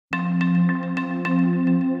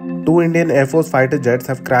Two Indian Air Force fighter jets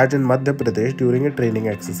have crashed in Madhya Pradesh during a training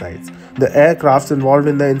exercise. The aircrafts involved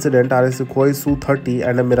in the incident are a Sukhoi-30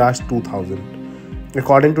 and a Mirage-2000.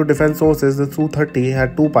 According to defense sources, the Su-30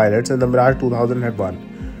 had 2 pilots and the Mirage-2000 had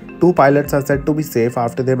 1. 2 pilots are said to be safe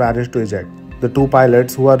after they managed to eject. The 2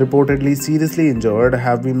 pilots, who are reportedly seriously injured,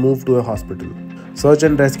 have been moved to a hospital. Search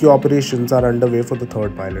and rescue operations are underway for the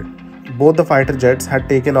 3rd pilot. Both the fighter jets had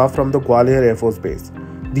taken off from the Gwalior Air Force Base.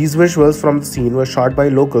 These visuals from the scene were shot by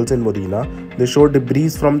locals in Morena. They showed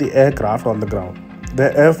debris from the aircraft on the ground.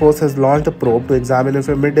 The Air Force has launched a probe to examine if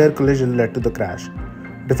a mid-air collision led to the crash.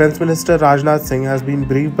 Defense Minister Rajnath Singh has been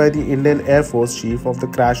briefed by the Indian Air Force Chief of the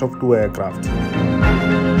crash of 2 aircrafts.